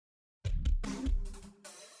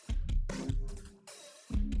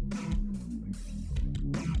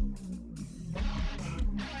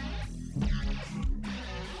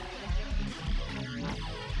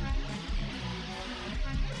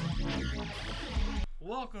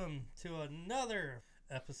welcome to another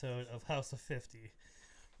episode of House of 50.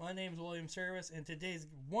 My name's William Service, and today's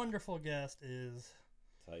wonderful guest is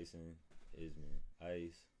Tyson Isman,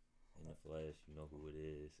 Ice in the flesh. You know who it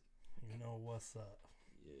is. You know what's up.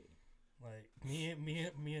 Yeah. Like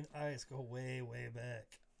me and Ice go way, way back.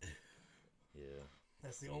 Yeah.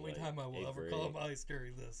 That's the only time I will ever call him Ice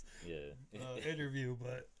during this interview.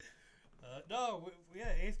 But no,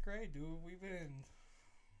 yeah, 8th grade, dude. We've been.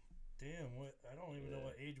 Damn, I don't even know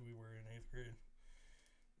what age we were in 8th grade.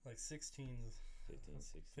 Like 16, 15,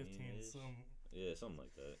 16. 15, some. Yeah, something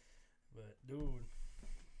like that. But, dude,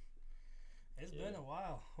 it's been a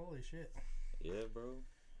while. Holy shit. Yeah, bro.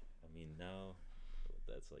 I mean, now,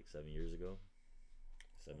 that's like 7 years ago.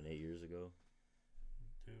 8 years ago.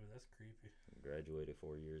 Dude, that's creepy. Graduated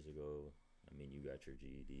 4 years ago. I mean, you got your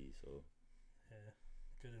GED, so. Yeah,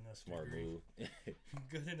 good enough. Smart move.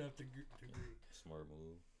 Good enough degree. Smart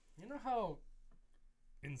move. You know how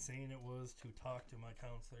insane it was to talk to my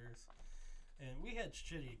counselors? And we had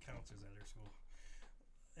shitty counselors at our school,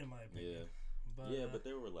 in my opinion. Yeah. But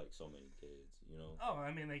there were like so many kids, you know? Oh,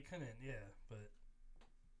 I mean, they couldn't, but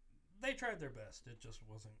they tried their best. It just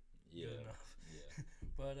wasn't good enough. Yeah.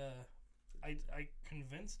 But I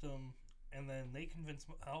convinced them, and then they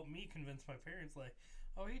helped me convince my parents, like,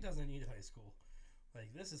 oh, he doesn't need high school.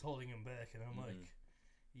 Like, this is holding him back. And I'm like,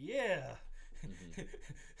 yeah,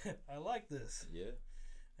 I like this. Yeah.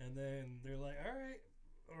 And then they're like, all right.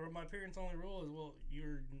 Or my parents' only rule is, well,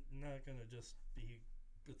 you're not going to just be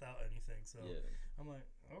without anything. So I'm like,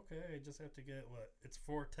 okay, I just have to get it's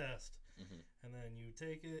 4 tests. And then you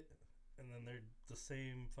take it, and then they're the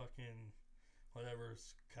same fucking whatever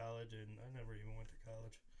college. And I never even went to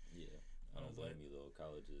college. Yeah. I don't blame you, though.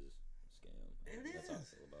 College is a scam. That's how I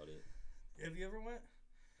feel about it. Have you ever went?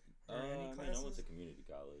 I went to community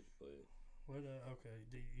college, but what? Okay,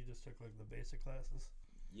 you just took like the basic classes?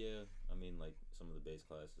 Yeah, I mean, like some of the base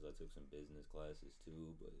classes. I took some business classes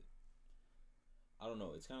too, but I don't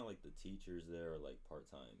know. It's kind of like the teachers there are like part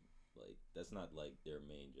time. Like that's not like their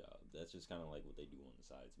main job. That's just kind of like what they do on the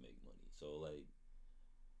side to make money. So like,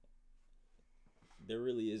 there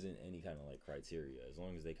really isn't any kind of like criteria as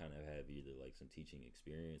long as they kind of have either like some teaching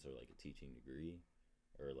experience or like a teaching degree,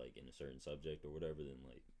 or like in a certain subject or whatever. Then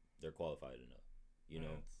like they're qualified enough, you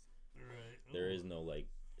know. Right. There is no like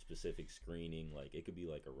specific screening. Like it could be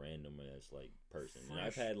like a random ass like person. And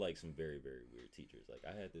I've had like some very, very weird teachers. Like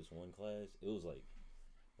I had this one class. It was like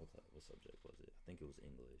what subject was it? I think it was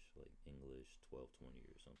English, like English 1220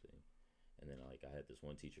 or something. And then like I had this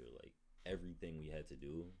one teacher. Like everything we had to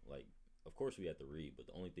do, like of course we had to read, but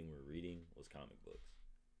the only thing we were reading was comic books.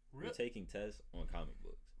 Really? We're taking tests on comic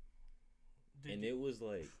books. It was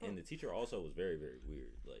like, and the teacher also was very, very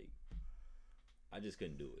weird. Like, I just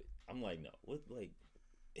couldn't do it. I'm like, no, what, like,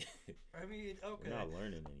 I mean, okay. We're not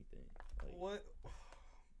learning anything. Like, what?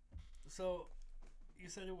 So, you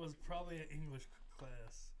said it was probably an English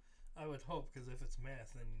class. I would hope, because if it's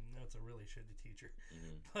math, then you know it's a really shitty teacher.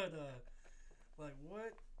 But, like,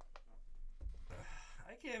 what?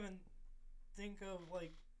 I can't even think of,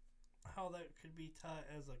 like, how that could be taught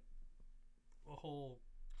as a whole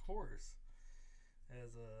course.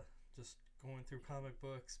 As just going through comic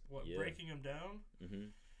books, breaking them down?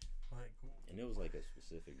 Like, and it was like a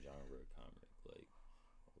specific genre of comic. Like,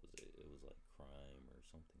 what was it? It was like crime or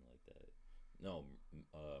something like that. No,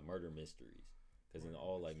 murder mysteries. Because in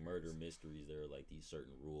all like murder mysteries, there are like these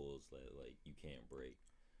certain rules that like you can't break.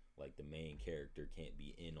 Like the main character can't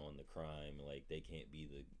be in on the crime. Like they can't be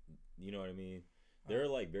you know what I mean? There are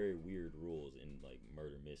like very weird rules in like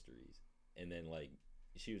murder mysteries. And then like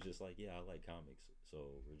she was just like, yeah, I like comics,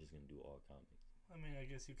 so we're just gonna do all comics. I mean, I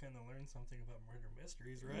guess you kind of learned something about murder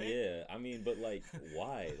mysteries, right? Yeah, I mean, but like,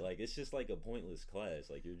 why? Like, it's just like a pointless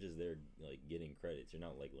class. Like, you're just there, like, getting credits. You're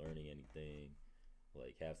not like learning anything.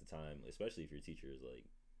 Like, half the time, especially if your teacher is like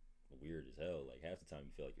weird as hell, like half the time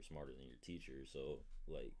you feel like you're smarter than your teacher. So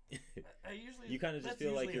like, I usually you kind of just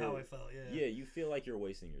feel like you're. How I felt, yeah. Yeah, you feel like you're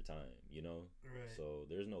wasting your time, you know. Right. So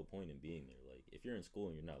there's no point in being there. Like, if you're in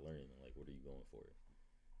school and you're not learning, then like, what are you going for?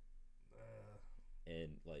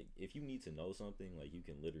 And like, if you need to know something, like you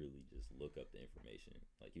can literally just look up the information.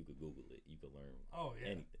 Like you could Google it, you could learn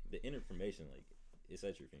anything. The information, like it's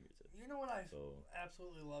at your fingertips. You know what I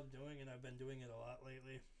absolutely love doing, and I've been doing it a lot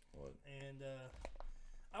lately. What? And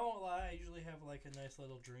I won't lie, I usually have like a nice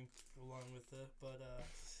little drink along with it, but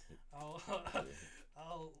I'll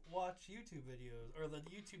watch YouTube videos or the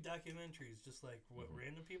YouTube documentaries, just like what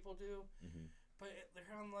random people do. But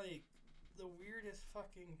they're on like the weirdest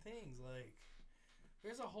fucking things. Like,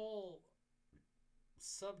 there's a whole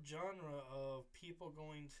subgenre of people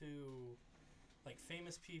going to like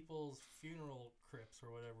famous people's funeral crypts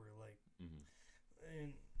or whatever. Like, Mm-hmm.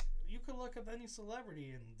 and you could look up any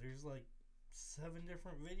celebrity, and there's like 7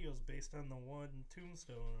 different videos based on the one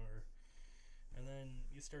tombstone, and then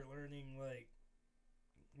you start learning like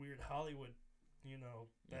weird Hollywood,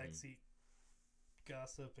 backseat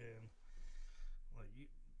gossip and like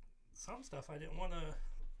some stuff I didn't want to.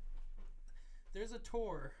 There's a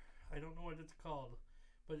tour, I don't know what it's called,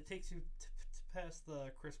 but it takes you past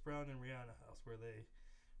the Chris Brown and Rihanna house where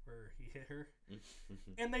he hit her,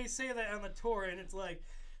 and they say that on the tour, and it's like,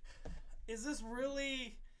 is this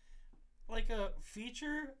really like a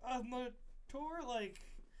feature on the tour? Like,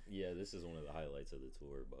 yeah, this is one of the highlights of the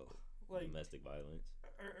tour about domestic violence.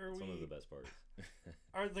 It's one of the best parts.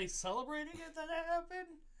 Are they celebrating it that it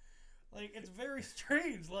happened? Like, it's very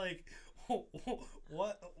strange. Like,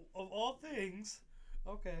 what of all things?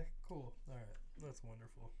 Okay, cool. All right, that's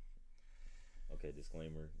wonderful. Okay,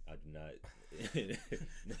 disclaimer: I do not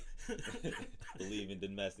believe in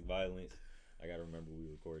domestic violence. I gotta remember we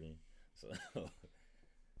recording. So,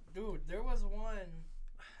 dude, there was one.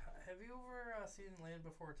 Have you ever seen Land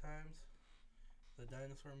Before Times, the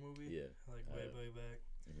dinosaur movie? Yeah, like way back.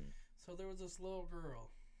 Mm-hmm. So there was this little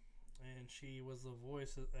girl, and she was the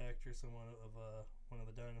voice actress in one of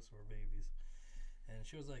the dinosaur babies, and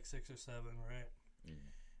she was like 6 or 7, right? Mm-hmm.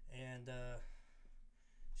 And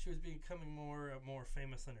she was becoming more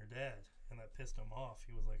famous than her dad, and that pissed him off.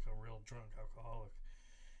 He was like a real drunk alcoholic,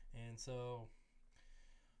 and so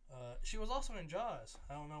she was also in Jaws.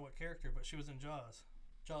 I don't know what character, but she was in Jaws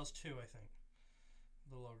 2, I think.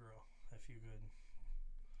 The little girl, if you could.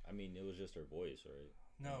 I mean, it was just her voice, right?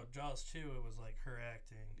 No, Jaws 2, it was like her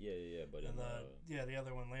acting. Yeah, but and the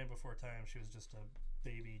other one, Land Before Time, she was just a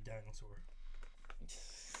baby dinosaur.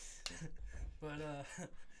 But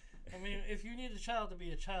I mean, if you need a child to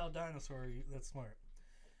be a child dinosaur, that's smart.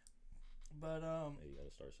 But hey, you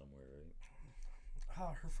gotta start somewhere, right?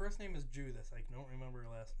 Oh, her first name is Judith. I don't remember her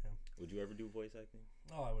last name. Would you ever do voice acting?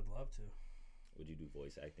 Oh, I would love to. Would you do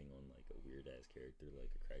voice acting on like a weird ass character,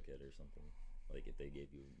 like a crackhead or something? Like if they gave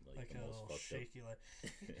you like the a most fucked shaky, up.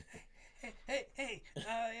 Like, hey,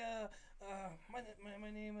 my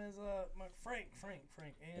name is Frank,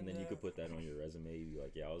 and then you could put that on your resume. You'd be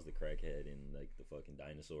like, yeah, I was the crackhead in like the fucking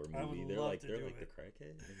dinosaur movie. I would they're love like to they're do like it. the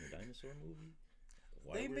crackhead in the dinosaur movie.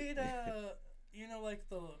 They made like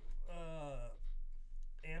the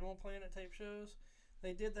Animal Planet type shows.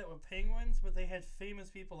 They did that with penguins, but they had famous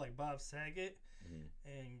people like Bob Saget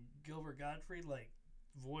and Gilbert Gottfried like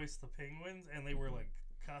voice the penguins, and they were like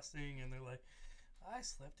cussing, and they're like, I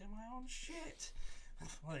slept in my own shit.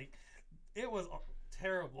 Like, it was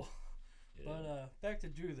terrible. Yeah. But back to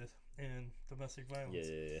Judith and domestic violence.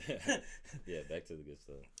 Yeah. Yeah, back to the good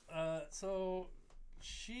stuff. So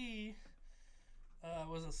she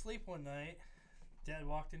was asleep one night. Dad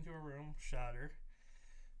walked into her room, shot her,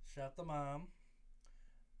 shot the mom,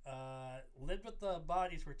 lived with the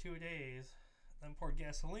bodies for 2 days, then poured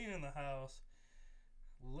gasoline in the house,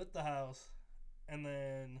 lit the house, and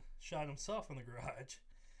then shot himself in the garage.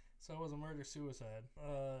 So it was a murder-suicide.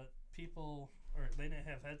 They didn't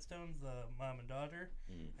have headstones, the mom and daughter,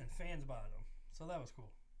 and fans bought them. So that was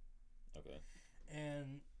cool. Okay.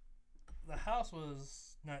 And the house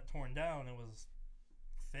was not torn down, it was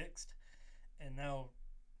fixed. And now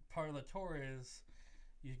part of the tour is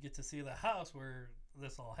you get to see the house where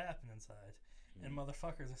this all happened inside. And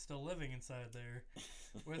motherfuckers are still living inside there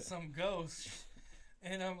with some ghosts.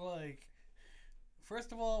 And I'm like,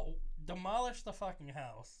 first of all, demolish the fucking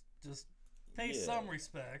house. Just pay some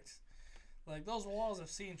respect. Like, those walls have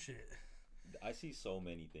seen shit. I see so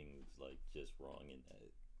many things like just wrong in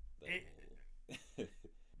that.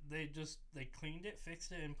 They cleaned it,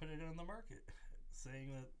 fixed it, and put it on the market,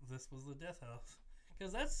 saying that this was the death house.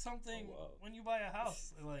 Because that's something when you buy a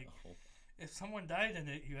house, like if someone died in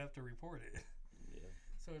it, you have to report it. Yeah.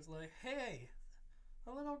 So it's like, hey,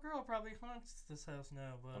 a little girl probably haunts this house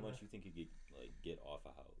now. But how much you think you get off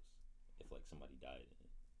a house if like somebody died in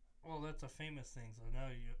it? Well, that's a famous thing, so now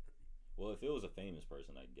you. Well, if it was a famous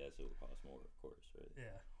person, I guess it would cost more, of course, right?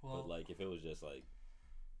 Yeah. Well, but like if it was just like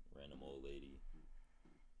random old lady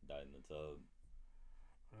died in the tub,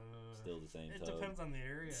 still the same. It depends on the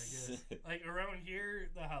area, I guess. Like around here,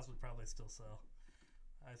 the house would probably still sell.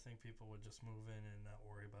 I think people would just move in and not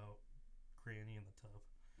worry about Granny in the tub.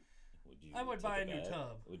 I would buy a new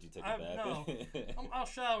tub. Would you take a bath? No, I'll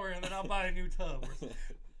shower and then I'll buy a new tub.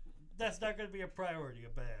 That's not going to be a priority. A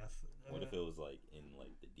bath. What if it was like in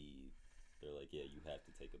like the deed? They're like, yeah, you have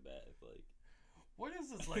to take a bath. Like, what is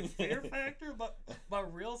this, like Fear Factor?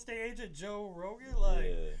 But real estate agent Joe Rogan,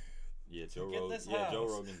 like, Yeah, Joe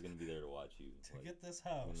Rogan's gonna be there to watch you. To get this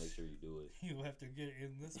house, make sure you do it. You have to get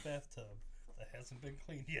in this bathtub that hasn't been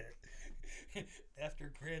cleaned yet.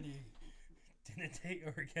 After Granny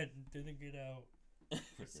didn't get out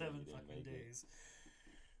for 7 fucking days.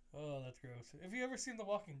 Oh, that's gross. Have you ever seen The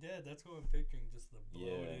Walking Dead? That's who I'm picturing. Just the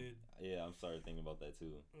bloated. Yeah, I'm started thinking about that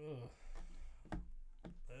too. Ugh.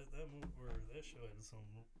 That show had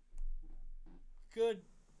some good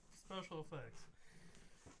special effects.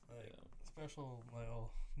 Special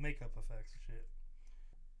makeup effects and shit.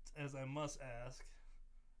 As I must ask,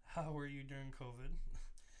 how were you during COVID?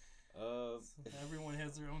 Everyone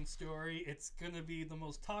has their own story. It's gonna be the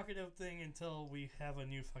most talkative thing until we have a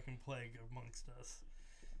new fucking plague amongst us.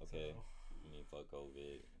 Okay. So, I mean, fuck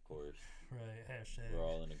COVID, of course. Right. Hashtag. We're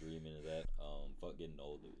all in agreement of that. Fuck getting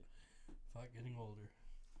older. Fuck getting older.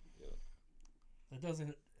 Yeah. That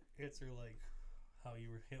doesn't answer how you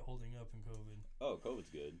were holding up in COVID. Oh, COVID's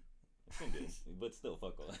good. It's been good, but still,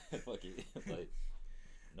 fuck all. Fuck it.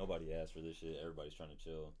 Nobody asked for this shit. Everybody's trying to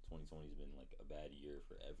chill. 2020's been a bad year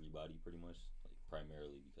for everybody, pretty much.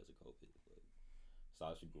 Primarily because of COVID.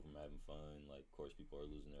 Stops people from having fun. Of course, people are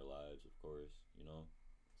losing their lives. Of course,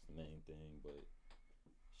 it's the main thing. But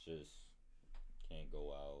it's just can't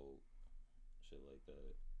go out, shit like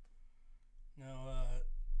that. Now,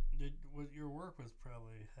 your work was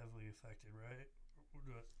probably heavily affected, right?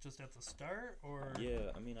 Just at the start, or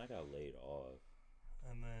yeah, I mean, I got laid off.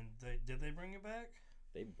 And then did they bring you back?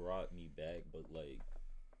 They brought me back, but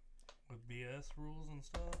with BS rules and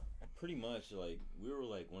stuff. Pretty much, we were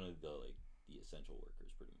one of the essential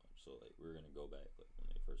workers, pretty much. So we were gonna go back when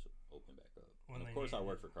they first opened back up. And of course, I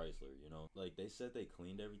worked for Chrysler. They said they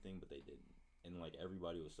cleaned everything, but they didn't. And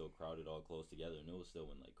everybody was so crowded, all close together, and it was still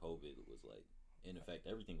when COVID was in effect.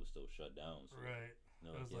 Everything was still shut down. So, right.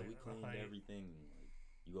 We cleaned everything. And,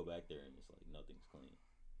 you go back there and it's nothing's clean.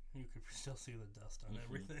 You could still see the dust on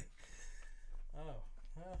everything. Oh.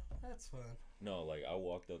 Well, that's fun. No, I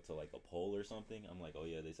walked up to a pole or something. I'm oh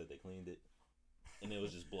yeah, they said they cleaned it, and it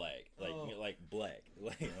was just black, black. I'm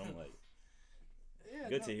yeah,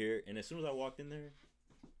 good to hear. And as soon as I walked in there,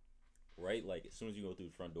 right, as soon as you go through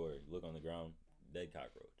the front door, you look on the ground, dead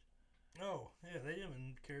cockroach. Oh yeah, they didn't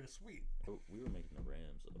even care to sweep. We were making the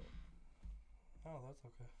Rams though. Oh, that's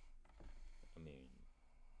okay. I mean,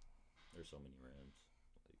 there's so many Rams.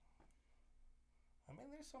 I mean,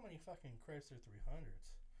 there's so many fucking Chrysler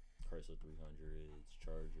 300s. Chrysler 300s,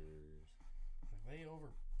 Chargers. They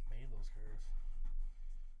overmade those cars.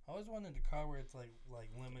 I always wanted a car where it's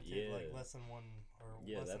limited, less than one or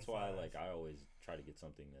yeah. Less That's than why five. I always try to get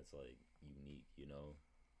something that's unique.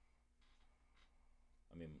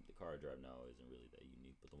 I mean, the car I drive now isn't really that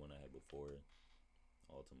unique, but the one I had before,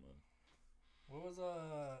 Altima. What was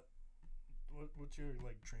what's your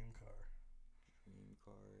dream car? Dream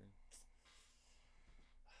car.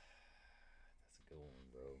 Good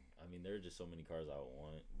one, bro. I mean, there are just so many cars I would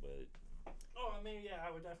want, but I mean, yeah,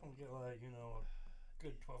 I would definitely get a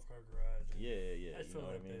good 12-car garage. Yeah. I'd fill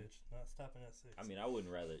that what I mean? bitch, not stopping at 6. I mean, I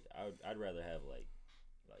wouldn't rather. I'd rather have $100,000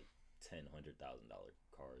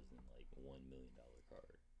 cars than $1 million car.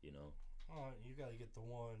 Oh, you gotta get the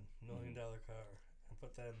 $1 million car and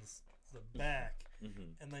put that in the back,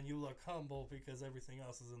 and then you look humble because everything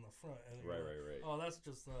else is in the front. And right. Oh, that's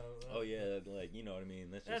just. Oh yeah, you know what I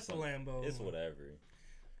mean. That's a Lambo. It's whatever.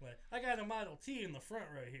 I got a Model T in the front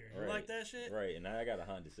right here. You like that shit? Right, and I got a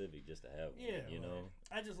Honda Civic just to have one. Yeah,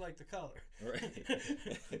 I just like the color. Right.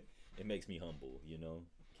 It makes me humble.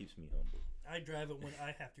 Keeps me humble. I drive it when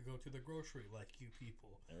I have to go to the grocery, like you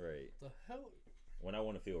people. Right. The hell. When I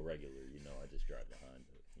want to feel regular, I just drive the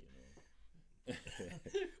Honda.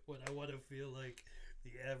 When I want to feel like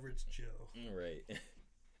the average Joe. Right.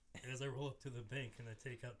 As I roll up to the bank and I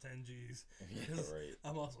take out 10 G's. Yeah, right.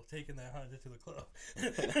 I'm also taking that Honda to the club.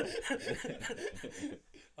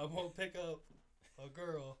 I'm going to pick up a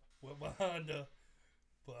girl with my Honda,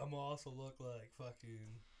 but I'm going to also look like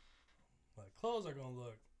fucking... My clothes are going to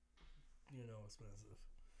look, expensive.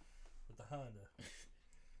 With the Honda.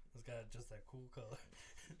 It's got just that cool color.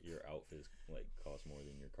 Your outfits, cost more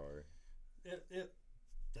than your car.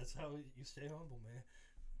 That's how you stay humble, man.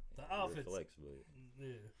 The outfits. We're flexible.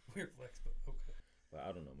 Yeah, we're flexible. Okay. But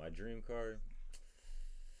I don't know. My dream car.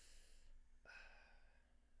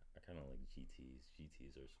 I kind of like GTs.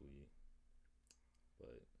 GTs are sweet.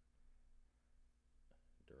 But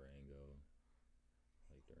Durango.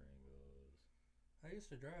 I like Durangos. I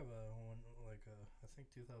used to drive one, I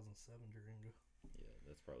think 2007 Durango. Yeah,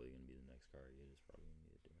 that's probably gonna be the next car I get. It's probably gonna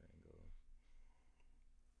be a Durango.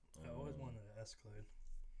 I always wanted an Escalade.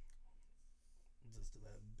 Just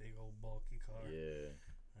that big old bulky car. Yeah.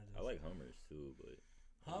 I like Hummers too, but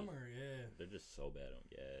Hummer, yeah. They're just so bad on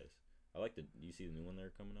gas. I like the. You see the new one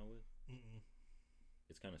they're coming out with? Mm-mm.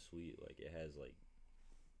 It's kind of sweet. Like it has like.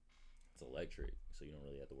 It's electric, so you don't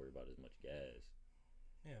really have to worry about as much gas.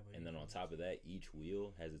 Yeah, but and then on top of that, each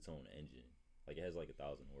wheel has its own engine. Like it has like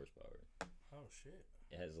 1,000 horsepower. Oh shit!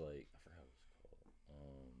 It has like I forgot what it's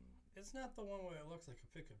called. It's not the one where it looks like a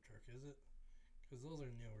pickup truck, is it? Because those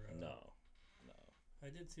are newer. No. I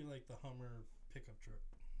did see like the Hummer pickup truck.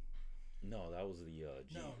 No, that was the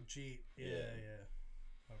Jeep. No, Jeep. Yeah.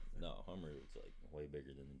 Okay. No, Hummer was like way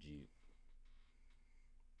bigger than the Jeep.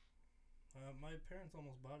 My parents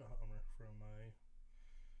almost bought a Hummer from my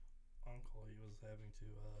uncle. He was having to.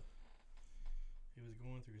 He was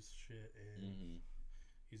going through shit, and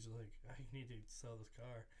he's just like, "I need to sell this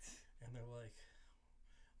car," and they're like,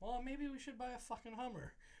 "Well, maybe we should buy a fucking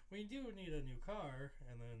Hummer. We do need a new car."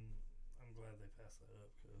 And then I'm glad they passed that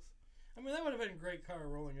up because, I mean, that would have been a great car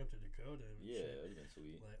rolling up to Dakota. And Yeah, shit. it would have been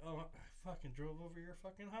sweet. Like, oh, I fucking drove over your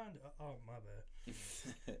fucking Honda. Oh, my bad.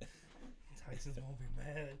 Tyson's won't be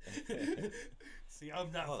mad. See,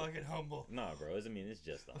 I'm not fucking humble. Nah, bro. I mean, it's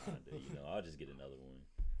just a Honda. You know, I'll just get another one.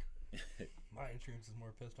 My insurance is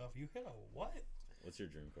more pissed off. You hit a what? What's your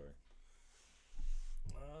dream car?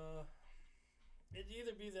 It'd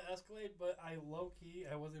either be the Escalade, but I low-key,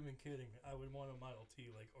 I wasn't even kidding. I would want a Model T,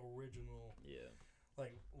 like original. Yeah.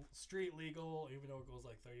 Like street legal, even though it goes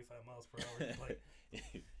like 35 miles per hour. Like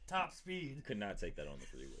top speed. Could not take that on the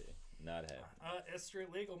freeway. Not happening. It's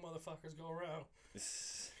street legal, motherfuckers go around.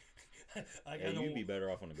 You'd be better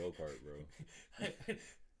off on a go-kart, bro.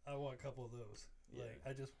 I want a couple of those. Yeah. Like,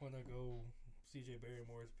 I just want to go CJ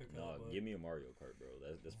Barrymore's pick up. Give me a Mario Kart, bro.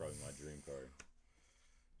 That's probably my dream car.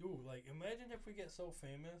 Dude, like, imagine if we get so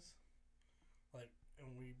famous, like,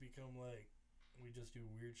 and we become, like, we just do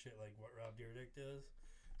weird shit like what Rob Dyrdek does.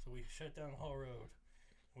 So we shut down Hall Road.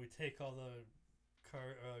 We take all the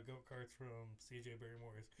go-karts from CJ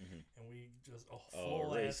Barrymore's, and we just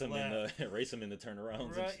race them in the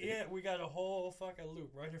turnarounds. Right? Yeah, we got a whole fucking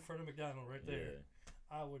loop right in front of McDonald's right there. Yeah.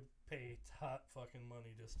 I would pay top fucking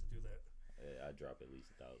money just to do that. I'd drop at least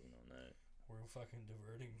 1,000 on that. We're fucking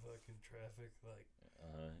diverting fucking traffic. Like,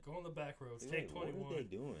 go on the back roads. Dude, take 21. What are they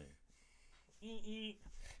doing? We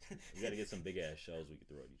gotta get some big ass shells we can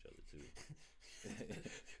throw at each other too.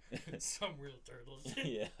 Some real turtles.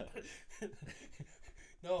 Yeah.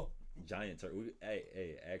 No. Giant turtle.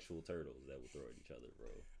 Hey, actual turtles that will throw at each other, bro.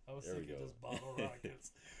 I was thinking just bottle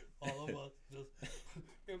rockets. All of us just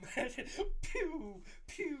imagine pew,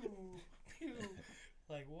 pew, pew.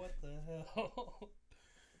 Like, what the hell?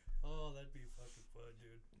 Oh, that'd be fucking fun,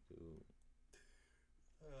 dude.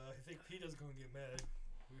 I think PETA's gonna get mad.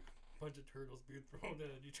 Bunch of turtles being thrown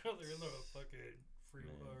at each other in the fucking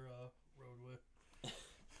roadway.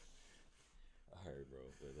 Alright, bro.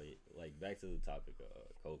 But like back to the topic of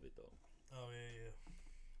COVID though. Oh yeah.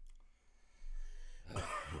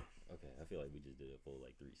 Okay, I feel like we just did a full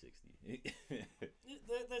like 360.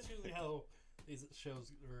 That's usually how these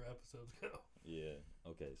shows or episodes go. Yeah.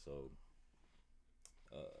 Okay. So,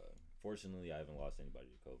 fortunately, I haven't lost anybody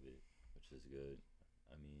to COVID, which is good.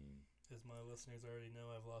 I mean, as my listeners already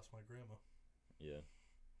know, I've lost my grandma. Yeah,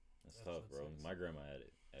 that's tough, bro. My grandma had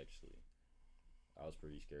it actually. I was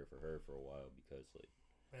pretty scared for her for a while because like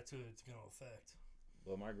that's who it's gonna affect.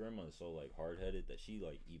 But my grandma is so like hard headed that she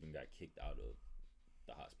like even got kicked out of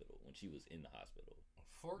the hospital when she was in the hospital.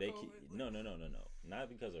 For COVID? No. Not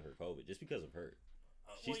because of her COVID, just because of her.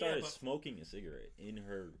 She started smoking a cigarette in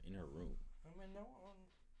her room. I mean, no one.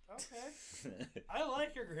 Okay. I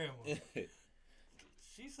like your grandma.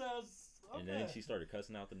 She says. Okay. And then she started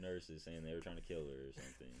cussing out the nurses, saying they were trying to kill her or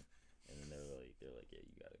something. And then they're like, yeah,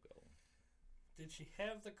 you gotta go. Did she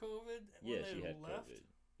have the COVID? Yeah, she had COVID.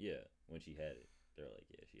 Yeah, when she had it, they're like,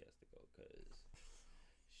 yeah, she has to go because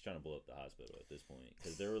she's trying to blow up the hospital at this point.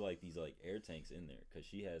 Because there were like these like air tanks in there. Because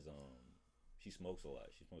she has she smokes a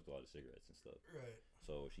lot. She smokes a lot of cigarettes and stuff. Right.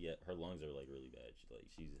 So her lungs are like really bad.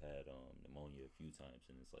 She's had pneumonia a few times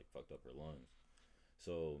and it's like fucked up her lungs.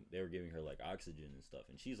 So they were giving her like oxygen and stuff,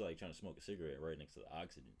 and she's like trying to smoke a cigarette right next to the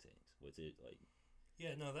oxygen tanks. What's it like?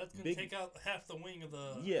 Yeah, no, that's gonna take out half the wing of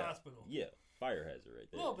the hospital. Yeah, fire hazard right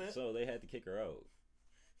there. A little bit. So they had to kick her out.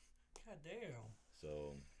 God damn.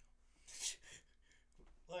 So,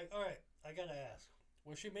 like, all right, I gotta ask: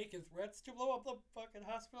 was she making threats to blow up the fucking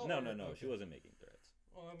hospital? No. Okay. She wasn't making threats.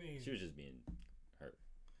 Well, I mean, she was just being her.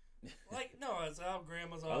 Like, no, it's how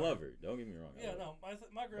grandmas are. I love her. Don't get me wrong. Yeah, no,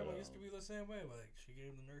 my grandma used to be the same way. Like, she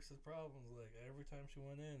gave the nurses problems. Like, every time she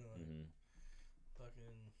went in, like,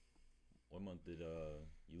 fucking. What month did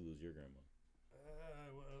you lose your grandma?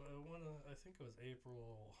 I think it was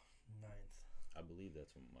April 9th. I believe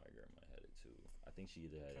that's when my grandma had it too. I think she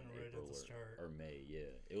either had it in right April at the start. or May.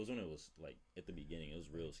 Yeah, it was when it was like at the beginning. It was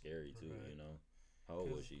real scary too. Right. You know, how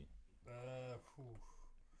old was she? I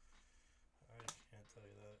can't tell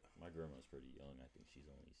you that. My grandma's pretty young. I think she's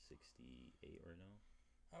only 68 right now.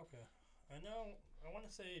 Okay, I know. I want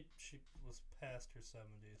to say she was past her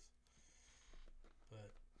 70s,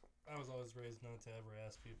 but I was always raised not to ever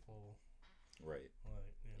ask people, Right.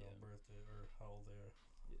 like, you know, Yeah. birthday or how old they are.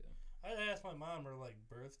 Yeah. I'd ask my mom her like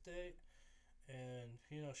birth date, and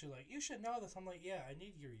you know she's like, "You should know this." I'm like, "Yeah, I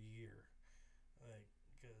need your year," like,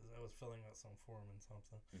 because I was filling out some form and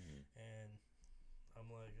something, and I'm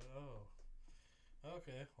like, "Oh,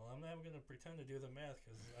 okay. Well, I'm not gonna pretend to do the math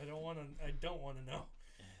because I don't want to. I don't want to know."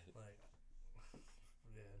 Like,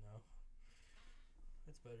 yeah, no.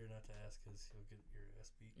 It's better not to ask because you'll get your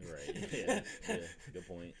ass beat. Right. Yeah. Yeah. Good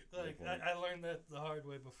point. Like, Good point. I learned that the hard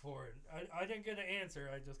way before. I didn't get an answer.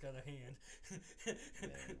 I just got a hand.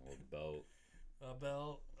 Man, or belt. A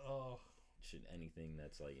belt. Oh. Should anything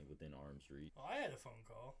that's like within arm's reach. Oh, I had a phone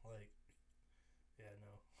call. Like, yeah,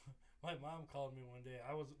 no. My mom called me one day.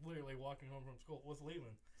 I was literally walking home from school with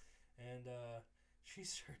Lehman. And she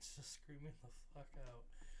starts to screaming the fuck out.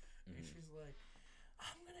 And she's like,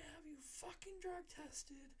 "I'm going to have you fucking drug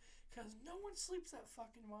tested because no one sleeps that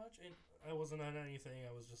fucking much." And I wasn't on anything.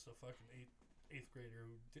 I was just a fucking eighth grader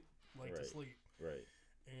who liked to sleep. Right.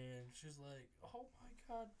 And she's like, "Oh my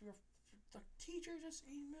God, the teacher just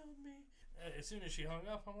emailed me." As soon as she hung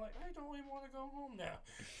up, I'm like, "I don't even want to go home now.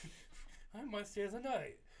 I might stay the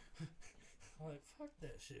night." I'm like, fuck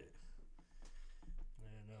that shit.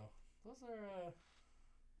 Yeah, no. Those are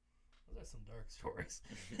some dark stories.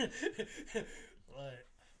 Like,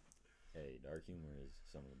 Hey, dark humor is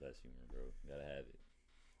some of the best humor, bro. Gotta have it.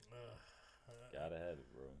 Gotta have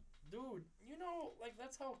it, bro. Dude, you know, like,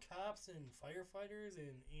 that's how cops and firefighters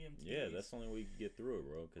and EMTs... Yeah, that's the only way you can get through it,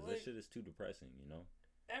 bro. Because like, that shit is too depressing, you know?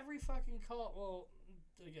 Every fucking call... Well,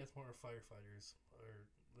 I guess more firefighters, or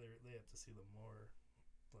they have to see the more,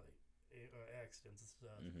 like, accidents and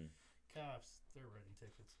stuff. Cops, they're writing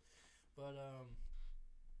tickets. But,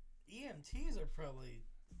 EMTs are probably...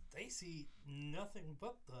 They see nothing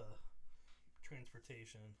but the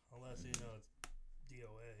transportation, unless, you know, it's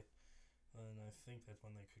DOA. And I think that's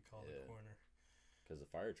when they could call the coroner. Because the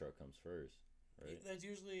fire truck comes first, right? That's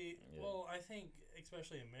usually... Yeah. Well, I think,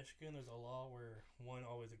 especially in Michigan, there's a law where one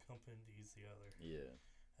always accompanies the other. Yeah.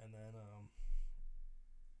 And then,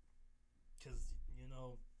 because, you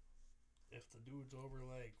know, if the dude's over,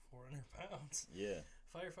 like, 400 pounds... Yeah.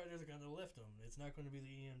 Firefighters are going to lift him. It's not going to be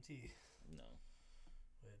the EMT. No.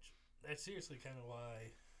 Which, that's seriously kind of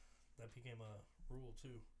why that became a rule,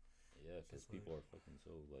 too. Yeah, because people are fucking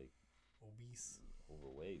so, like... obese.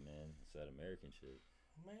 Overweight, man. It's that American shit.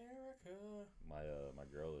 America. My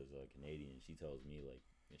girl is Canadian. She tells me, like,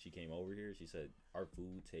 when she came over here, she said, our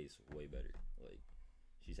food tastes way better. Like,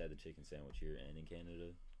 she's had the chicken sandwich here and in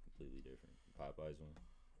Canada. Completely different. Popeye's one.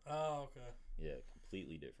 Oh, okay. Yeah,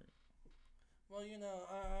 completely different. Well, you know,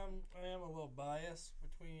 I am a little biased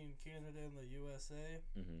between Canada and the USA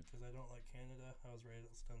because I don't like Canada. I was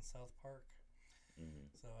raised on South Park,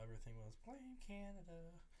 so everything was blame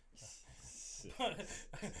Canada.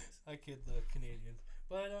 I kid the Canadians,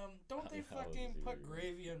 but don't they fucking put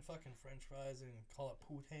gravy on fucking French fries and call it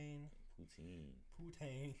poutine?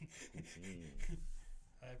 Poutine.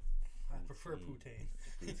 I prefer poutine.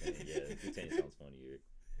 Yeah, poutine sounds funnier.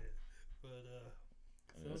 Yeah, but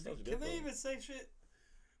I mean, so can they even say shit?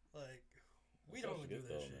 Like, we don't do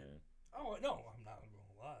that shit. Man. Oh, no, I'm not going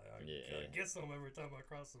to lie. I get some every time I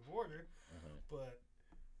cross the border. But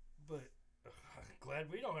I'm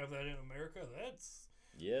glad we don't have that in America. That's...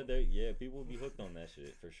 Yeah, people will be hooked on that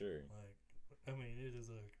shit, for sure. Like, I mean, it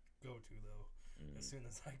is a go-to, though. As soon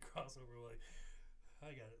as I cross over, like,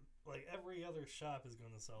 I got it. Like, every other shop is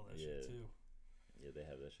going to sell that shit, too. Yeah, they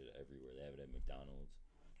have that shit everywhere. They have it at McDonald's.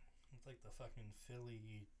 It's like the fucking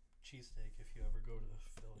Philly cheesesteak if you ever go to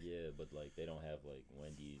Philly. Yeah, but like they don't have like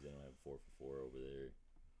Wendy's. They don't have 4 for $4 over there.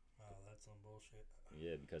 Oh, that's some bullshit.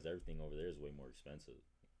 Yeah, because everything over there is way more expensive.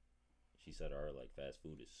 She said our like fast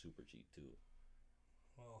food is super cheap too.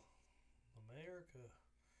 Well, America.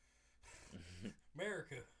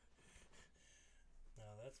 America. No,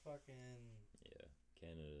 that's fucking... Yeah,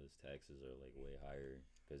 Canada's taxes are like way higher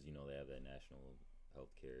because you know they have that national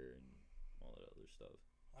health care and all that other stuff.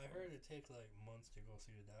 I heard it takes like months to go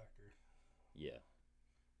see a doctor. Yeah.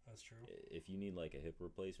 That's true. If you need like a hip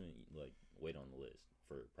replacement, like wait on the list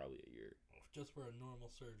for probably a year. Just for a normal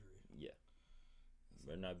surgery. Yeah.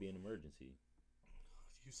 Better not be an emergency.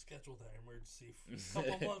 You schedule that emergency a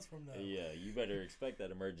couple months from now. Yeah, you better expect that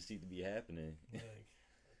emergency to be happening. Like,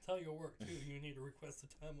 tell your work too. You need to request the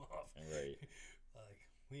time off. Right. Like,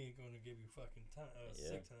 we ain't gonna give you fucking time,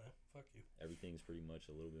 sick time. Fuck you. Everything's pretty much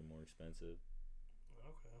a little bit more expensive.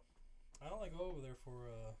 Okay. I only go over there for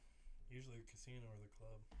usually the casino or the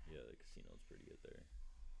club. Yeah, the casino's pretty good there.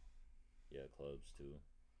 Yeah, clubs too.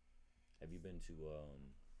 Have you been to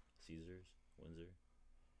Caesars, Windsor?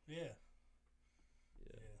 Yeah.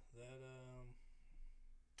 Yeah. That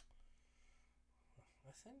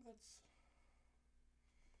I think that's.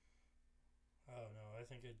 Oh no, I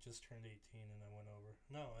think it just turned 18 and I went over.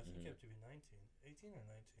 No, I think you have to be 19. 18 or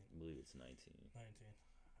 19? I believe it's 19. 19.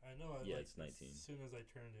 I know. It's 19. As soon as I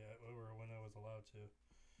turned it, or when I was allowed to.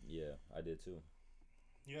 Yeah, I did too.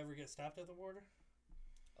 You ever get stopped at the border?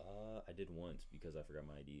 I did once because I forgot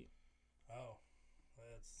my ID. Oh,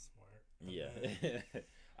 that's smart. Yeah.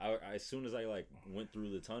 As soon as I went through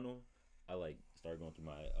the tunnel, I started going through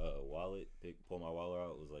my wallet, pull my wallet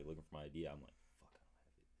out, was looking for my ID. I'm like, fuck,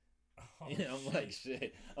 I don't have it. I'm like,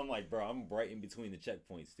 shit. I'm like, bro, I'm right in between the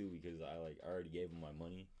checkpoints too because I already gave him my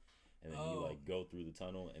money, and then you go through the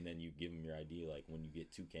tunnel, and then you give him your ID when you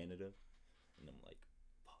get to Canada, and I'm like,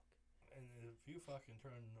 fuck. And if you fucking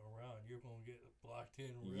turn around, you're gonna get blocked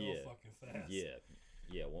in real fucking fast.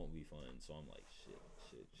 Yeah, it won't be fun. So I'm like, shit.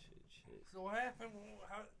 So what happened?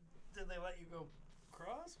 How did they let you go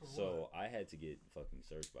cross? Or so what? I had to get fucking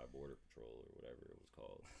searched by Border Patrol or whatever it was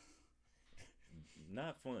called.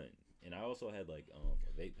 Not fun. And I also had a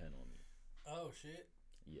vape pen on me. Oh shit.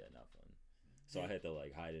 Yeah, not fun. So I had to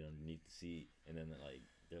hide it underneath the seat, and then they're like,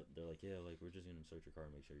 yeah, we're just gonna search your car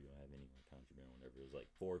and make sure you don't have any contraband or whatever. It was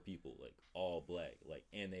 4 people, all black,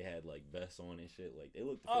 and they had vests on and shit. They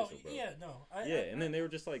looked official, bro. Yeah, no. And then they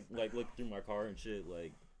were just looking through my car and shit.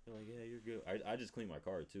 They're like, yeah, you're good. I just cleaned my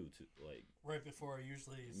car too, right before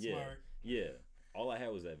usually smart. smart. Yeah. All I had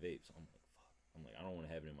was that vape, so I'm like, fuck. I'm like, I don't want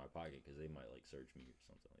to have it in my pocket because they might search me or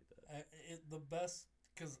something like that. The best,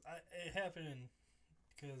 because it happened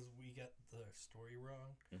because we got the story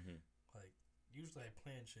wrong. Mm-hmm. Usually I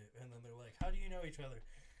plan shit, and then they're like, how do you know each other?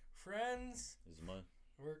 Friends. Is it mine?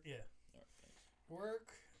 Work, yeah. All right, thanks.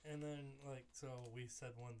 Work, and then so we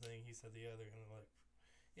said one thing, he said the other, and they're like,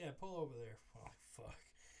 yeah, pull over there. I'm like, fuck.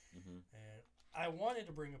 Mm-hmm. And I wanted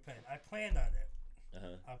to bring a pen. I planned on it.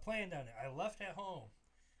 Uh-huh. I left at home.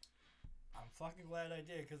 I'm fucking glad I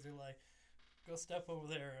did, because they're like, go step over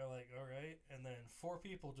there. I'm like, all right. And then 4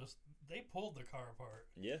 people they pulled the car apart.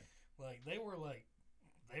 Yeah. They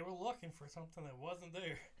were looking for something that wasn't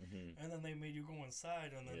there. Mm-hmm. And then they made you go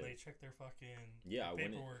inside, and then they checked their fucking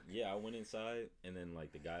paperwork. I went inside, and then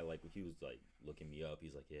the guy he was looking me up.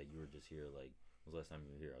 He's like, yeah, you were just here when was the last time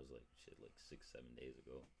you were here? I was like, shit, 6-7 days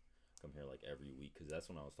ago. Come here every week, because that's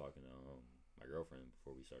when I was talking to my girlfriend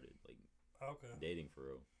before we started dating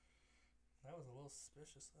for real. That was a little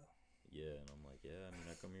suspicious though. Yeah, and I'm like, yeah, I mean,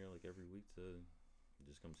 I come here every week to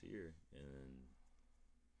just come see her, and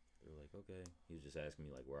they're like, okay. He was just asking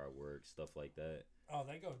me where I work, stuff like that. Oh,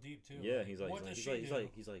 they go deep too. Yeah, he's like, what does she do?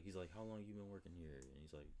 He's like, how long you been working here? And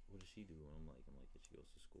he's like, what does she do? And I'm like, she goes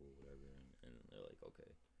to school, whatever. And they're like, okay.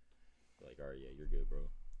 They're like, all right, yeah, you're good, bro.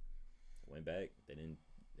 Went back. They didn't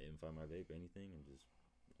find my vape or anything, and just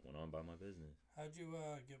went on by my business. How'd you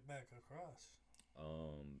get back across?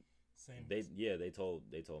 Same. They told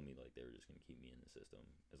me they were just gonna keep me in the system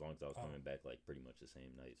as long as I was coming back pretty much the same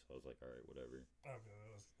night. So I was like, all right, whatever. Okay,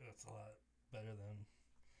 that's a lot better than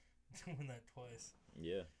doing that twice.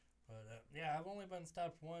 Yeah. But I've only been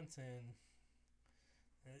stopped once, and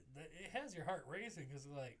it has your heart racing because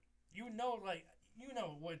you know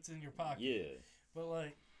what's in your pocket. Yeah.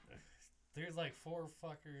 But there's 4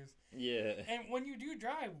 fuckers. Yeah. And when you do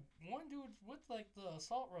drive, one dude with the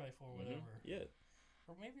assault rifle or whatever. Mm-hmm. Yeah.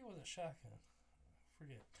 Or maybe it was a shotgun. I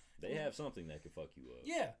forget. They have something that could fuck you up.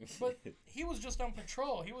 Yeah, but he was just on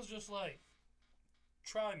patrol. He was just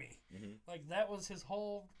try me. Mm-hmm. That was his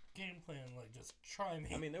whole game plan. Just try me.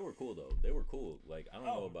 I mean, they were cool though. They were cool. I don't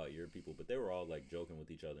know about your people, but they were all joking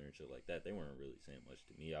with each other and shit like that. They weren't really saying much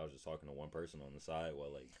to me. I was just talking to one person on the side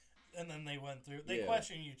while And then they went through. They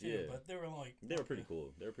questioned you too, but they were they were pretty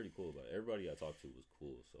cool. They were pretty cool about it. Everybody I talked to was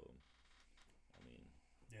cool. So, I mean,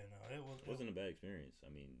 yeah, no, it wasn't a bad experience. I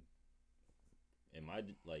mean,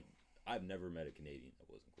 I've never met a Canadian that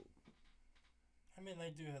wasn't cool. I mean,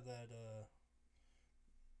 they do have that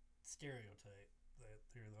stereotype that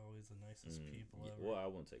they're always the nicest people ever. Well, I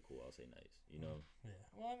wouldn't say cool. I'll say nice. You know. Yeah.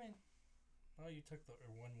 Well, I mean, you took the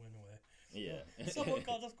one win away. Yeah. Someone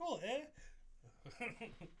called us cool, eh?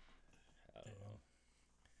 I don't know.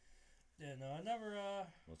 Yeah, no, I never.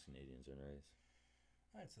 Most Canadians are nice.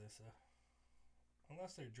 I'd say so.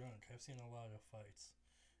 Unless they're drunk. I've seen a lot of fights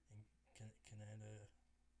in Canada.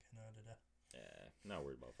 Yeah. Not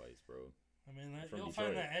worried about fights, bro. I mean, you'll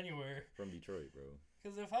find that anywhere. From Detroit, bro.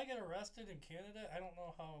 Because if I get arrested in Canada, I don't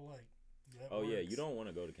know how, like, that works. Yeah, you don't want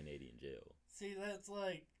to go to Canadian jail. See, that's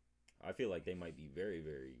like... I feel like they might be very,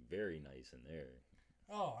 very, very nice in there.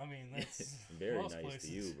 Oh, I mean, that's... very most nice places.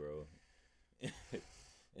 to you, bro.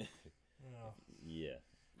 No. Yeah.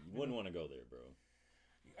 You wouldn't want to go there, bro.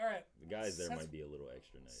 All right. The guys there might be a little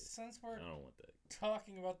extra nice. Since we're I don't want that.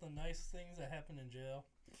 talking about the nice things that happen in jail,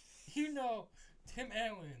 you know Tim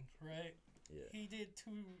Allen, right? Yeah. He did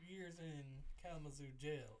 2 years in Kalamazoo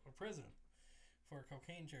jail or prison for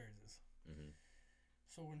cocaine charges. Mm-hmm.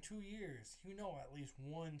 So in 2 years, you know at least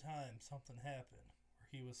one time something happened where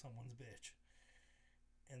he was someone's bitch.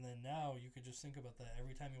 And then now you could just think about that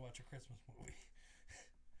every time you watch a Christmas movie.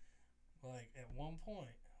 Like at one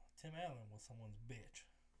point, Tim Allen was someone's bitch.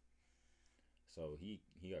 So he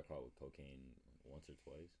got caught with cocaine once or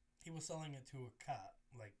twice? He was selling it to a cop,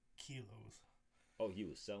 like kilos. Oh, he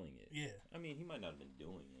was selling it? Yeah. I mean, he might not have been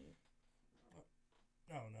doing it.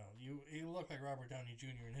 No. He looked like Robert Downey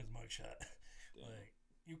Jr. in his mugshot. Like,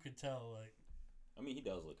 you could tell, like... I mean, he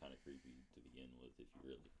does look kind of creepy to begin with, if you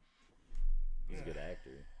really... He's a good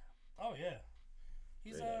actor. Oh, yeah.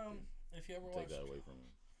 He's, great actor. If you ever watch... Take that away from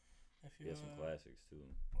him. He has some classics, too.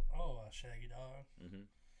 Oh, Shaggy Dog. Mm-hmm.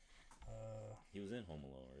 He was in Home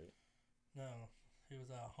Alone, right? No, he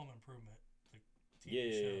was Home Improvement, the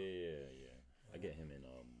TV show. Yeah. I get him in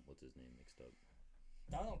what's his name mixed up.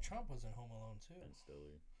 Donald Trump was in Home Alone too. Ben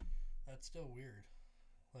Stiller. That's still weird.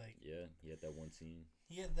 Like yeah, he had that one scene.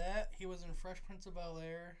 He had that. He was in Fresh Prince of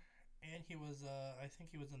Bel-Air, and he was I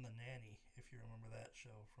think he was in The Nanny, if you remember that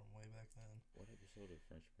show from way back then. What episode of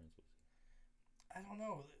Fresh Prince was it? I don't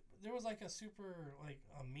know. There was like a super like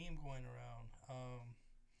a meme going around.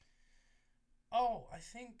 I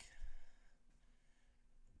think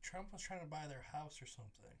Trump was trying to buy their house or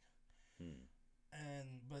something.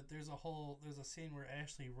 But there's a scene where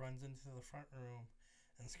Ashley runs into the front room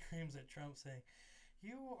and screams at Trump saying,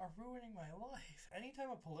 "You are ruining my life." Anytime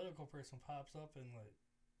a political person pops up in like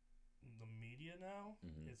the media now,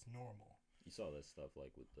 it's normal. You saw that stuff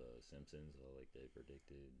like with the Simpsons, like they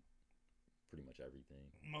predicted pretty much everything.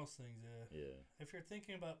 Most things, yeah. Yeah. If you're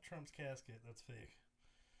thinking about Trump's casket, that's fake.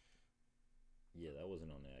 Yeah, that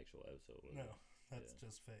wasn't on the actual episode. No, that's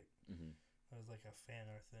just fake. Mm-hmm. That was like a fan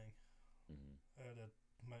art thing. Mm-hmm.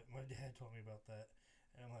 My dad told me about that,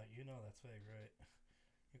 and I'm like, you know that's fake, right?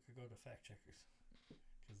 You could go to fact checkers,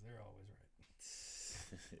 because they're always right.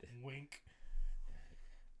 Wink.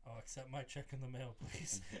 I'll accept my check in the mail,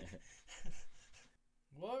 please.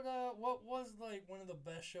 What was like one of the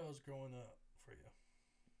best shows growing up for you?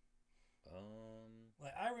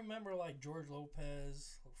 Like I remember like George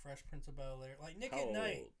Lopez, Fresh Prince of Bel-Air, like Nick at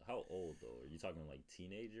Night. How old though? Are you talking like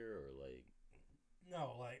teenager or like?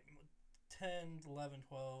 No, like 10, 11,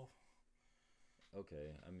 12.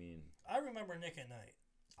 Okay, I mean. I remember Nick at Night.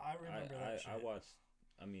 I remember that shit. I watched.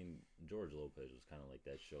 I mean, George Lopez was kind of like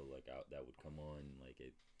that show, like that would come on like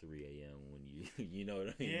at 3 a.m. when you know what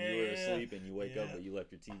I mean. You were asleep and you wake up, but you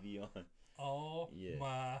left your TV on. Oh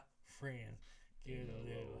my friend, get a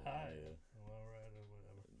little higher. All right, or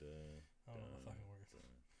whatever. I don't know the fucking words.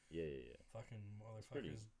 Yeah. Fucking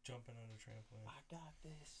motherfuckers jumping on a trampoline. I got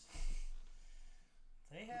this.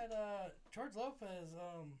 They had George Lopez.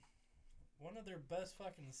 One of their best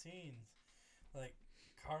fucking scenes, like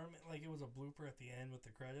Carmen, like it was a blooper at the end with the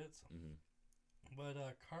credits. Mm-hmm. But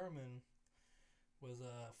Carmen was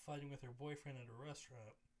fighting with her boyfriend at a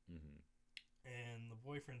restaurant, and the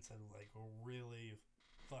boyfriend said like a really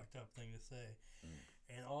fucked up thing to say,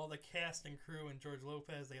 and all the cast and crew and George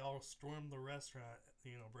Lopez, they all stormed the restaurant,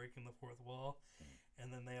 breaking the fourth wall,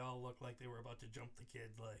 and then they all looked like they were about to jump the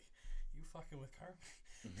kid, like, you fucking with Carmen.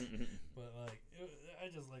 But like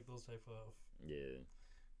I just like those type of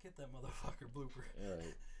get that motherfucker blooper.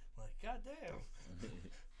 Right. Like goddamn.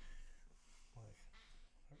 Like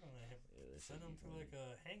they're gonna send them to like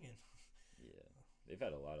a hanging. Yeah, they've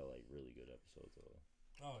had a lot of like really good episodes though.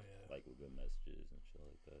 Oh yeah, like with good messages and shit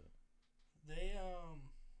like that. They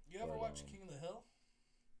you ever watch King of the Hill?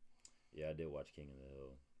 Yeah, I did watch King of the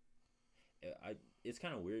Hill. It's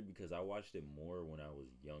kind of weird because I watched it more when I was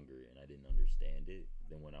younger and I didn't understand it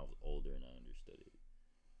than when I was older and I understood it.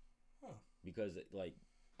 Huh. Because like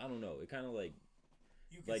I don't know, it kind of like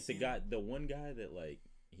the one guy that like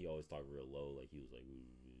he always talked real low, like he was like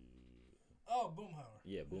Boomhauer.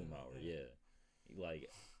 Yeah, Boomhauer. Yeah. Like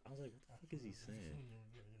I was like, what the fuck is he saying?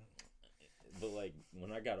 But like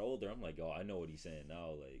when I got older, I'm like, oh, I know what he's saying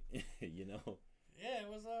now. Like Yeah, it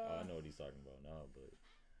was. I know what he's talking about now, but.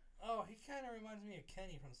 Oh, he kind of reminds me of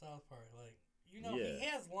Kenny from South Park. Like, he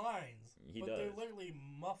has lines, but they're literally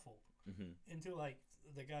muffled. into like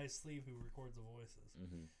the guy's sleeve who records the voices.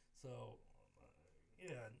 So,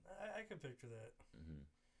 yeah, I could picture that.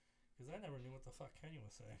 Because I never knew what the fuck Kenny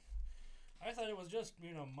was saying. I thought it was just,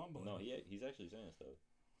 mumbling. No, he's actually saying stuff.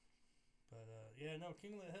 But, yeah, no,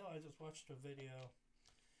 King of the Hill, I just watched a video,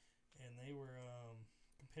 and they were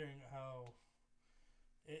comparing how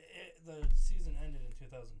the season ended in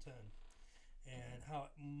 2010, and how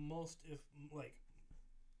almost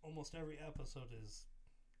every episode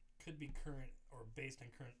could be current or based on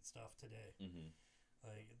current stuff today.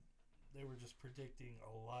 Like, they were just predicting a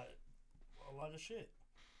lot of shit.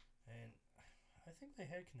 And I think they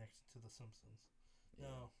had connection to The Simpsons. Yeah.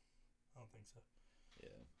 No, I don't think so.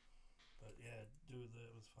 Yeah. But yeah, dude,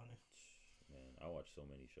 that was funny. Man, I watched so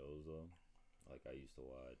many shows though. Like I used to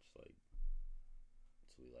watch like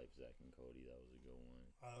Sweet Life, Zack and Cody. That was a good one.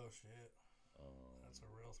 Oh shit. That's a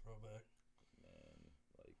real throwback. Man,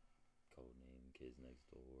 like Codename Kids Next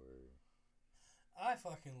Door. I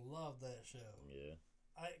fucking love that show. Yeah.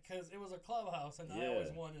 Because it was a clubhouse, and I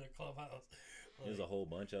always wanted a clubhouse. Like, there's a whole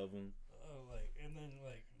bunch of them. Oh, and then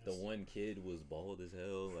the one kid was bald as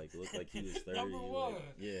hell. Like looked like he was 30. Number one.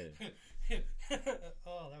 Like, yeah.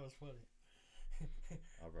 Oh, that was funny.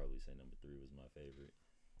 I'll probably say number 3 was my favorite.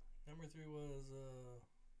 Number 3 was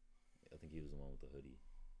I think he was the one with the hoodie.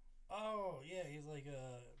 Oh yeah, he's like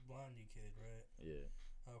a blondie kid, right? Yeah.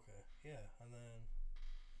 Okay. Yeah, and then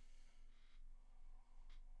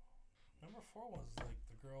number 4 was like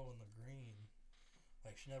the girl in the green.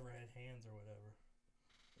 Like she never had hands or whatever.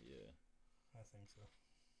 Yeah. I think so.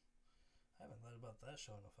 I haven't thought about that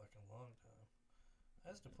show in a fucking long time.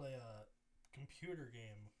 I used to play a computer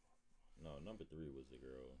game. No, number 3 was the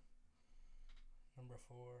girl. Number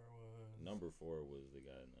 4 was... Number 4 was the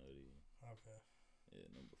guy in the hoodie. Okay.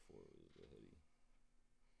 Yeah, number 4 was the hoodie.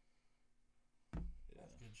 Yeah.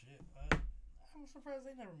 That's good shit. I'm surprised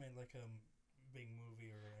they never made like a big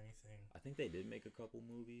movie or anything. I think they did make a couple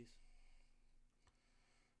movies.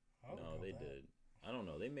 No, they did. I don't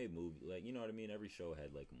know. They made movies, like, you know what I mean? Every show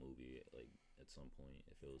had like a movie, like at some point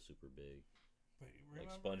if it was super big. But like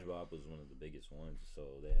SpongeBob was one of the biggest ones,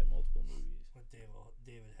 so they had multiple movies. With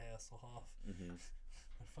David Hasselhoff. The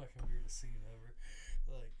fucking weirdest scene ever.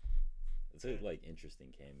 Like, it's a like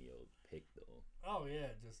interesting cameo pick though. Oh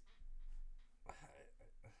yeah, just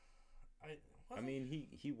I mean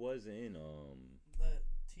he was in that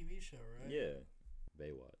TV show, right? Yeah,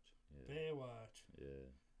 Baywatch. Yeah. Baywatch.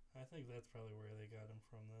 Yeah. I think that's probably where they got him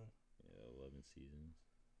from then. Yeah, 11 seasons.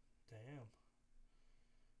 Damn.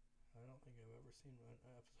 I don't think I've ever seen an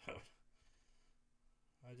episode.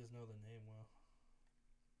 I just know the name well.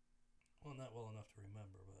 Well, not well enough to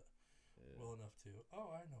remember, but well enough to...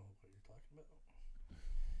 Oh, I know what you're talking about.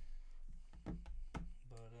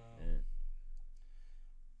 But,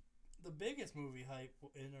 the biggest movie hype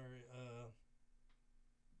in our,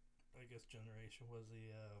 I guess, generation was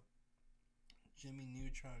the, Jimmy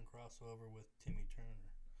Neutron crossover with Timmy Turner.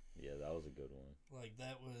 Yeah, that was a good one. Like,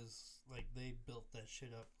 that was... Like, they built that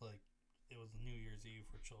shit up like it was New Year's Eve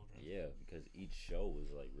for children. Yeah, because each show was,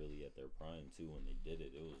 like, really at their prime, too, when they did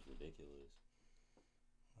it. It was ridiculous.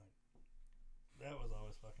 Like, that was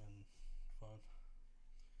always fucking fun.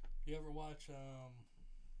 You ever watch,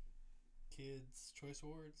 Kids' Choice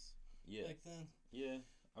Awards? Yeah. Back then? Yeah.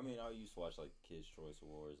 I mean, I used to watch, like, Kids' Choice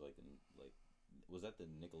Awards, like, was that the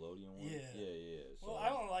Nickelodeon one? Yeah. Yeah. So, well,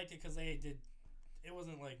 I don't like it because they did... It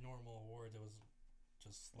wasn't like normal awards. It was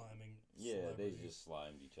just sliming. Yeah, they just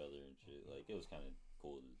slimed each other and shit. Like, it was kind of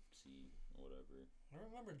cool to see or whatever. I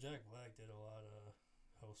remember Jack Black did a lot of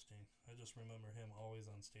hosting. I just remember him always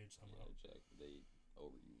on stage somehow. Yeah, they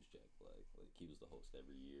overused Jack Black. Like, he was the host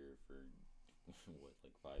every year for, what,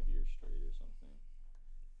 like 5 years straight or something.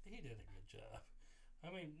 He did a good job.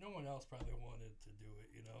 I mean, no one else probably wanted to do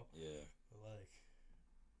it, you know? Yeah. But like,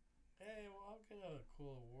 hey, well, I'll get a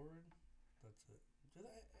cool award. That's it.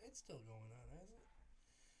 It's still going on, hasn't it?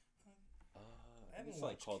 It's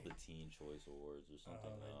like called the Teen Choice Awards or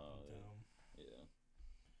something. Yeah.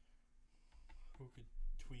 Who could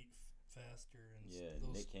tweet faster and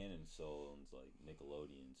Nick Cannon owns like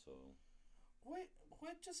Nickelodeon, so. What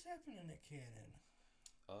just happened to Nick Cannon?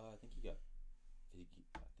 I think he got.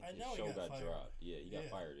 I know his show got fired. dropped. Yeah, he got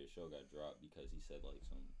fired. His show got dropped because he said like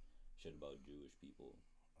some shit about Jewish people.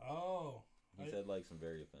 Oh. He said like some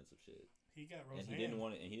very offensive shit. He got Roseanne.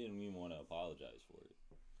 And he didn't even want to apologize for it.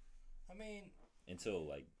 I mean, until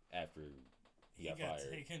like after he got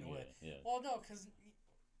fired. Taken away. Yeah. Well, no, because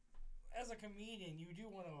as a comedian, you do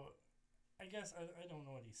want to. I guess I don't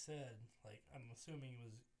know what he said. Like, I'm assuming he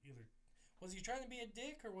was either. Was he trying to be a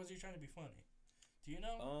dick or was he trying to be funny? Do you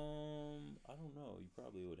know? I don't know. You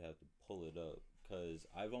probably would have to pull it up because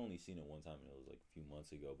I've only seen it one time and it was like a few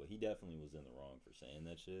months ago. But he definitely was in the wrong for saying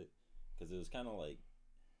that shit because it was kind of like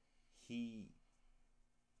he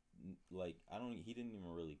he didn't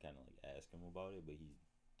even really kind of like ask him about it, but he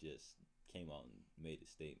just came out and made a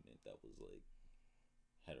statement that was like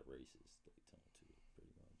had a racist like tone to it,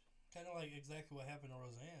 pretty much. Kind of like exactly what happened to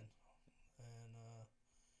Roseanne, and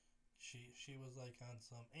she was like on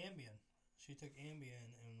some Ambien. She took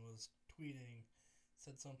Ambien and was tweeting,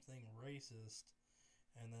 said something racist,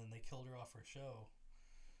 and then they killed her off her show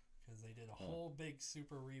because they did a whole big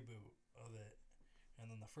super reboot of it, and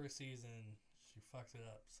then the first season she fucked it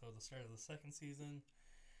up. So the start of the second season,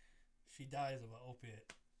 she dies of an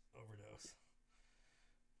opiate overdose.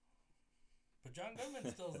 But John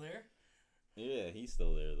Goodman's still there. Yeah, he's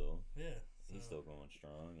still there though. Yeah, so. He's still going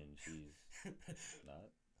strong, and she's not.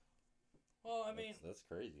 Well, I mean, that's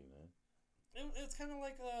crazy, man. It's kind of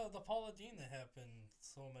like the Paula Deen that happened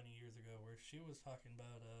so many years ago, where she was talking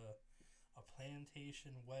about a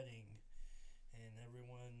plantation wedding, and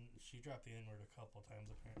she dropped the N-word a couple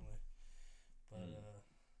times apparently, but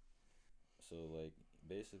so like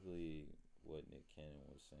basically what Nick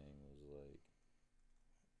Cannon was saying was like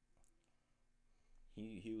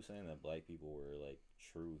he was saying that black people were like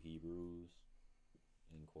true Hebrews,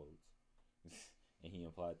 in quotes, and he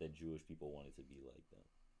implied that Jewish people wanted to be like them.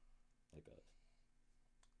 Like us.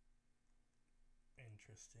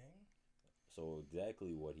 Interesting. So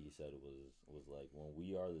exactly what he said was like, when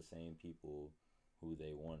we are the same people who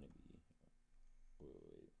they want to be.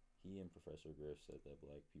 Wait. He and Professor Griff said that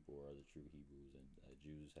black people are the true Hebrews and that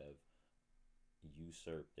Jews have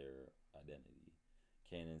usurped their identity.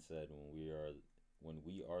 Cannon said, when we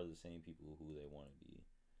are the same people who they want to be,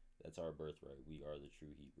 that's our birthright. We are the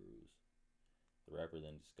true Hebrews. The rapper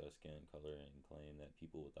then discussed skin color and claimed that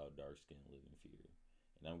people without dark skin live in fear.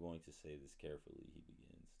 And I'm going to say this carefully, he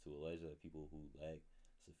begins, to allege that people who lack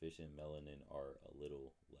sufficient melanin are a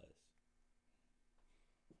little less.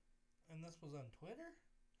 And this was on Twitter?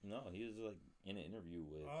 No, he was like in an interview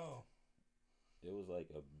with... Oh. It was like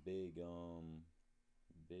a big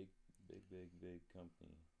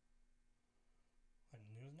company. Like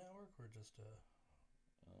news network or just a...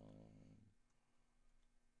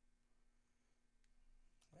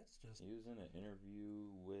 That's just... He was in an interview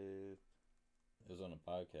with... It was on a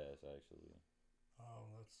podcast, actually. Oh,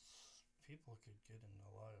 that's... People could get in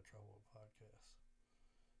a lot of trouble with podcasts.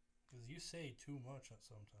 Because you say too much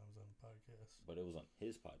sometimes on podcasts. But it was on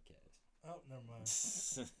his podcast. Oh, never mind.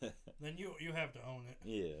 Then you have to own it.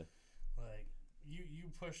 Yeah. Like, you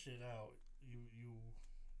pushed it out.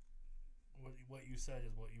 What you said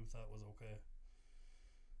is what you thought was okay.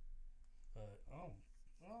 But, oh,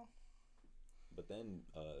 well... But then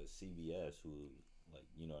CBS, who, like,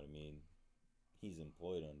 you know what I mean, he's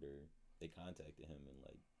employed under, they contacted him and,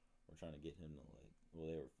 like, were trying to get him to, like,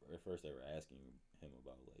 well, they were asking him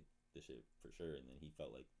about, like, this shit for sure, and then he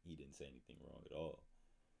felt like he didn't say anything wrong at all.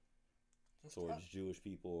 Just towards Jewish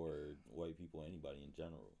people or white people, anybody in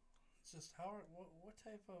general. It's just what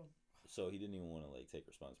type of... So he didn't even want to, like, take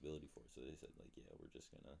responsibility for it, so they said, like, yeah, we're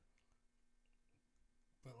just gonna...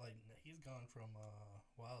 But, like, he's gone from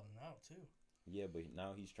Wild 'N Out, too. Yeah, but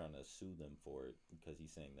now he's trying to sue them for it because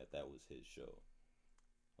he's saying that was his show.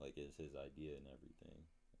 Like, it's his idea and everything.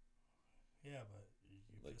 Yeah, but you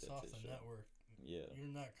piss off the network. Yeah.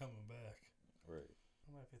 You're not coming back. Right. I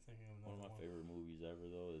might be thinking of one of my favorite movies ever,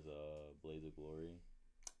 though, is Blaze of Glory.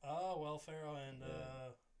 Oh, Will Ferrell and...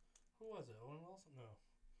 who was it? Owen Wilson? No.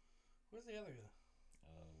 Who's the other guy?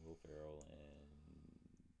 Will Ferrell and...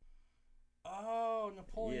 Oh,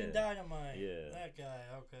 Napoleon Dynamite. Yeah. That guy,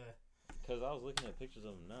 okay. Because I was looking at pictures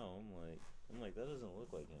of him now. I'm like, that doesn't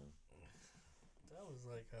look like him. That was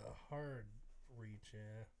like a hard reach,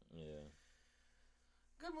 yeah. Yeah.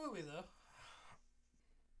 Good movie, though.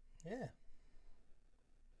 Yeah.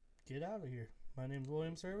 Get out of here. My name's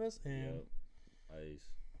William Service, and... Yep.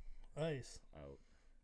 Ice. Ice. Out.